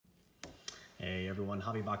Hey everyone,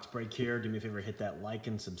 Hobby Box Break here. Do me a favor, hit that like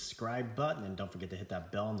and subscribe button, and don't forget to hit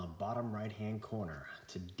that bell in the bottom right hand corner.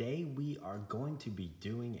 Today we are going to be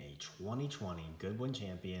doing a 2020 Goodwin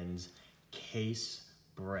Champions case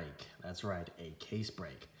break. That's right, a case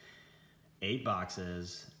break. 8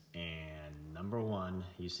 boxes, and number 1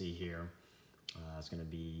 you see here, it's going to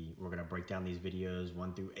be, we're going to break down these videos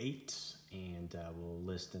 1 through 8, and we'll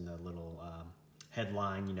list in the little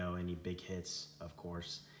headline, you know, any big hits, of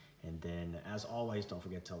course. And then, as always, don't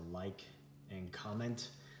forget to like and comment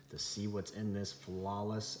to see what's in this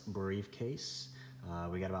flawless briefcase.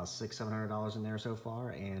 We got about $600-700 in there so far.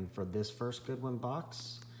 And for this first Goodwin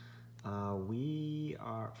box,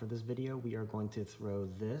 for this video, we are going to throw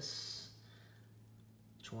this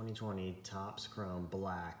 2020 Topps Chrome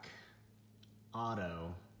Black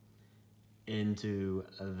Auto into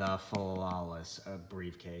the flawless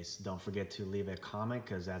briefcase. Don't forget to leave a comment,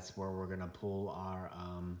 because that's where we're gonna pull our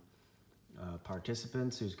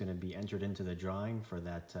participants who's going to be entered into the drawing for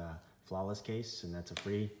that flawless case, and that's a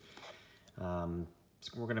free. We're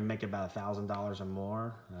going to make about $1,000 or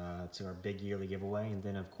more. It's our big yearly giveaway, and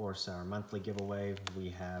then of course our monthly giveaway. We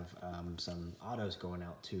have some autos going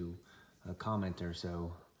out to a commenter.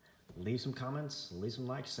 So leave some comments, leave some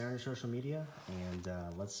likes, share on your social media, and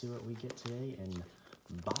let's see what we get today in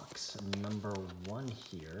box number 1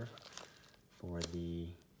 here for the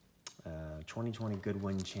 2020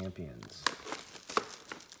 Goodwin Champions.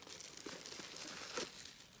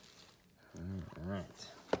 All right.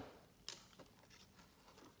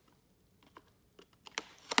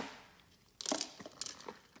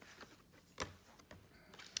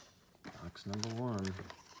 Box number 1.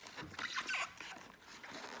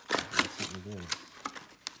 That's something good.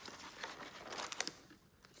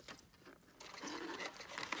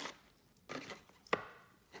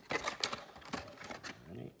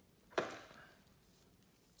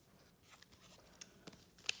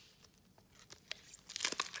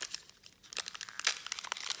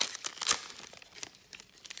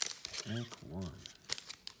 Pack 1.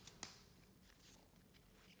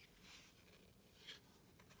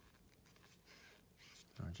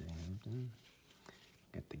 RJ Hampton.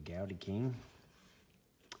 Got the Gowdy King.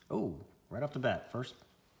 Oh, right off the bat, first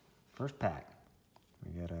pack.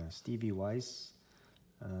 We got a Stevie Weiss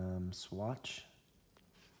swatch.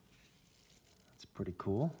 That's pretty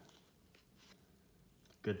cool.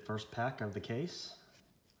 Good first pack of the case,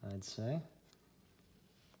 I'd say.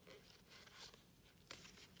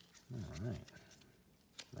 All right,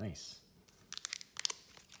 nice.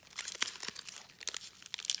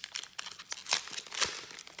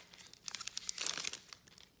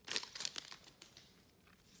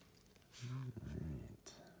 All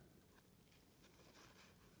right.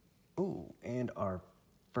 Oh, and our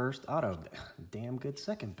first auto, damn good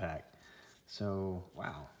second pack. So,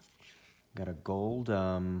 wow, got a gold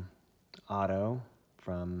auto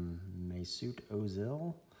from Mesut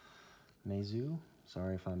Ozil. Mesut.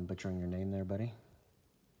 Sorry if I'm butchering your name there, buddy.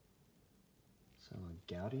 So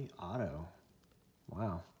a Gowdy Auto.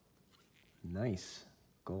 Wow. Nice.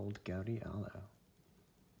 Gold Gowdy Auto.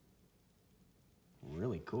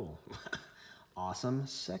 Really cool. Awesome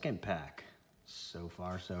second pack. So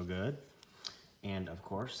far, so good. And of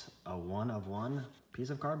course, a 1 of 1 piece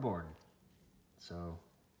of cardboard. So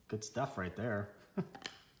good stuff right there.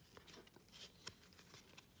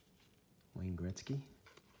 Wayne Gretzky.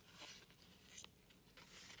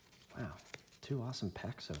 Wow, 2 awesome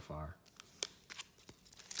packs so far.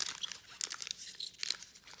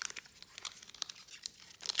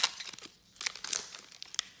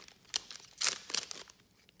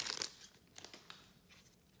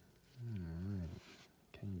 All right,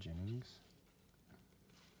 Ken Jennings,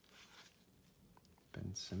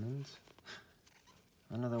 Ben Simmons,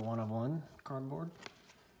 another 1 of 1 cardboard.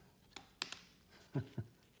 And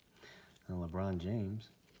LeBron James,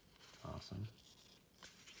 awesome.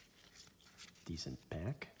 Decent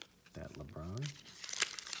pack, that LeBron.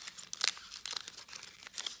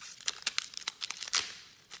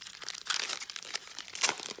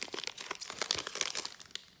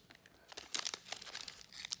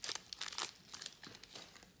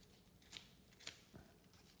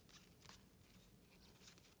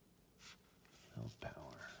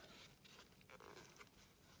 Power.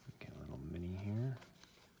 Get a little mini here.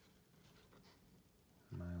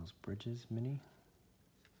 Miles Bridges mini.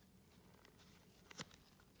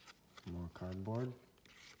 More cardboard.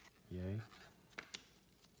 Yay. Okay,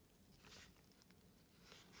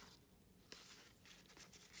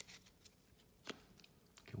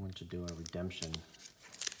 why don't you do a redemption?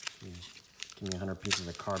 Give me 100 pieces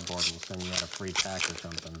of cardboard and we'll send you out a free pack or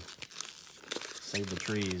something. Save the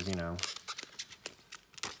trees, you know.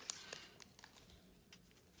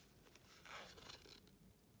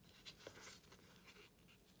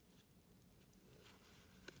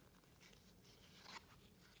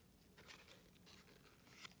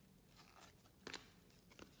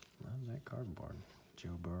 that cardboard. Joe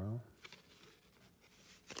Burrow.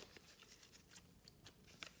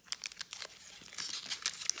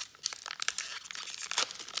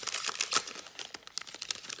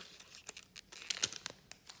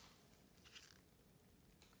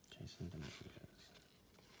 Jason Dominguez.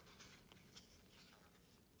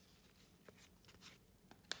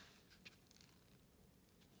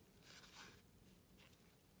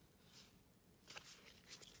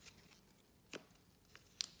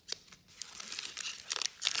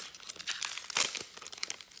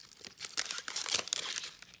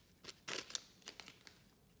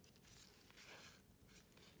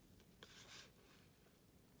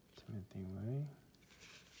 Timothy Way.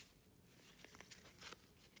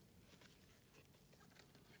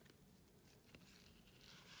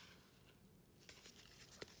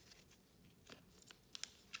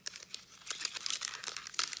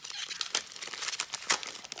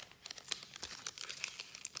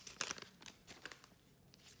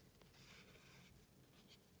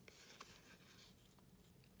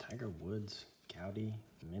 Tiger Woods, Gowdy,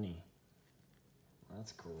 Mini.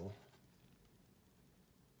 That's cool.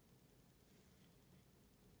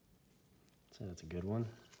 So that's a good one.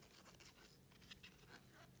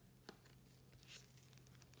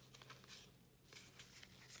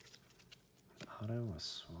 Auto, a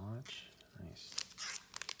swatch. Nice.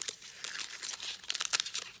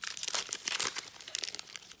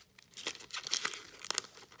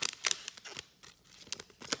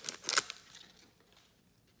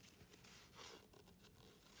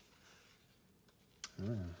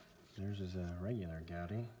 Theirs is a regular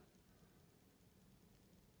Gowdy.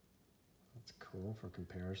 That's cool for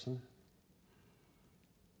comparison.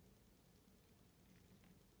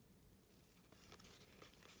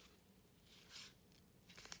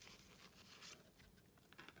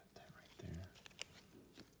 Put that right there.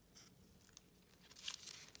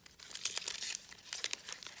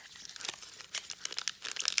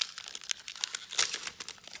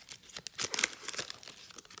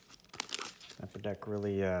 Upper Deck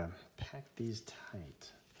really packed these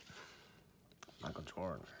tight. Michael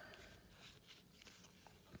Jordan.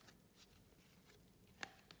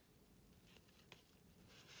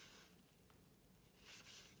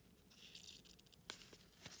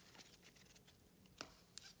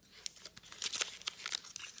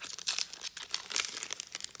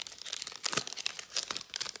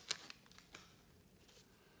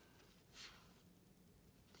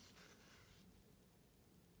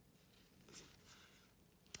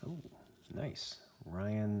 Oh, nice.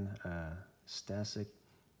 Ryan Stasek,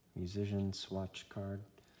 musician swatch card.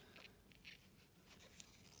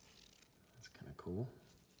 That's kind of cool.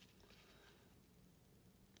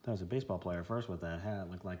 Thought I was a baseball player first with that hat.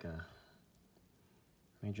 Looked like a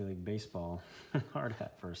Major League Baseball hard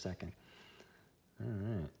hat for a second. All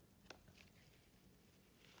right.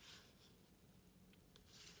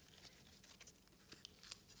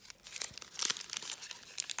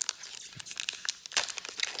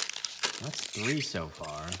 That's 3 so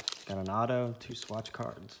far. Got an auto, 2 swatch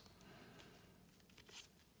cards.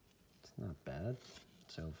 It's not bad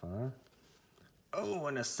so far. Oh,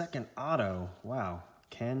 and a second auto. Wow.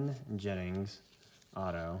 Ken Jennings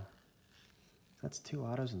auto. That's 2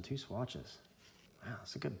 autos and 2 swatches. Wow,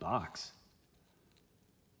 it's a good box.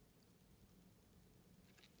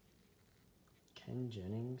 Ken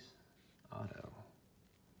Jennings auto.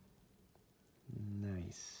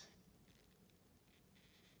 Nice.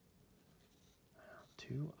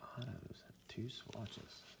 2 autos and 2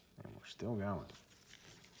 swatches. And we're still going.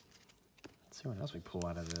 Let's see what else we pull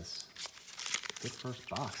out of this. Good first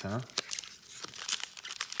box, huh?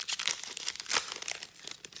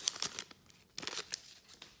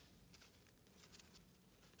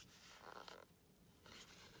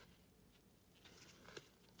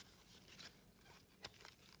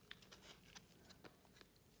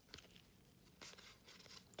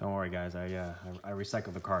 Don't worry, guys. I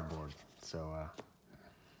recycle the cardboard, so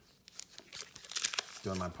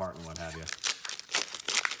doing my part and what have you.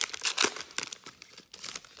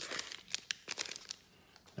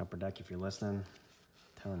 Upper Deck, if you're listening,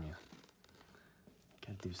 I'm telling you,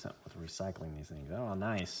 gotta do something with recycling these things. Oh,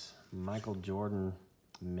 nice. Michael Jordan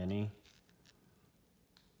Mini.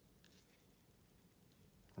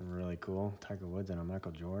 Really cool. Tiger Woods and a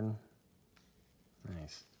Michael Jordan.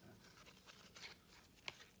 Nice.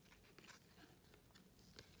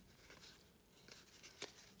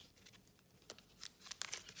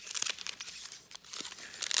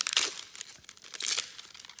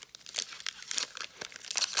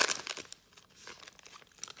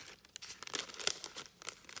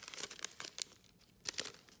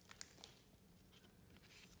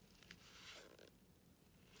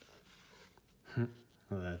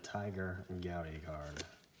 The Tiger Gowdy card.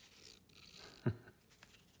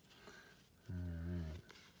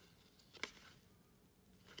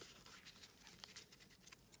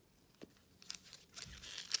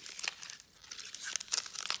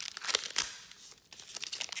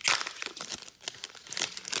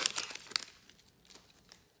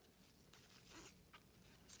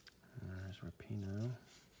 There's Rapinoe.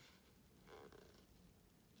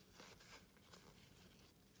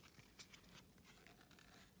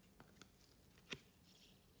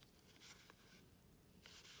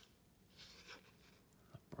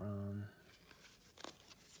 LeBron.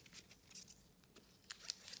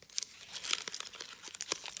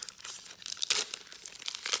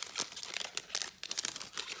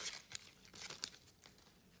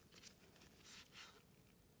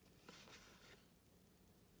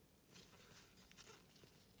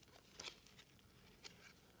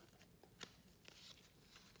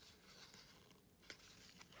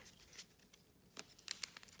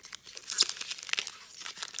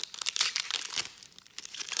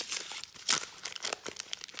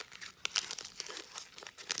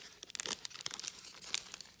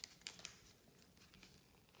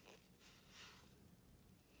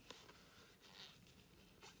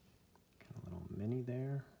 Mini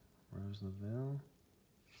there, Rose Lavelle,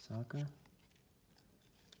 Soccer.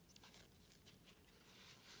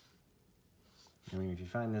 I mean, if you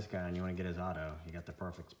find this guy and you want to get his auto, you got the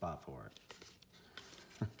perfect spot for it.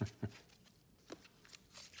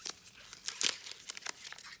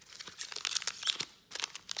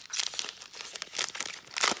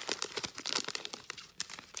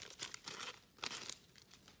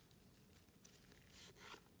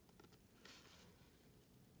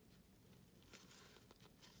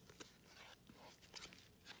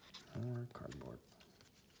 More cardboard.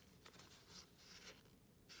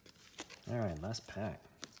 All right, last pack.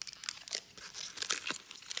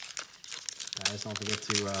 Guys, don't forget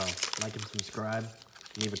to like and subscribe.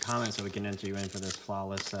 Leave a comment so we can enter you in for this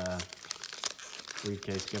flawless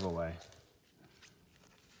briefcase giveaway.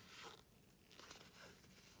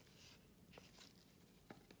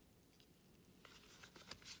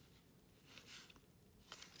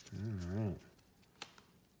 All right.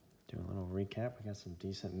 Do a little recap. We got some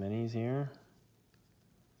decent minis here.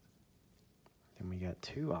 Then we got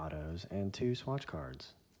 2 autos and 2 swatch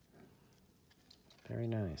cards. Very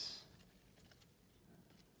nice.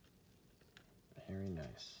 Very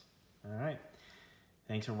nice. All right.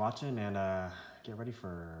 Thanks for watching, and get ready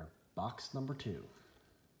for box number 2.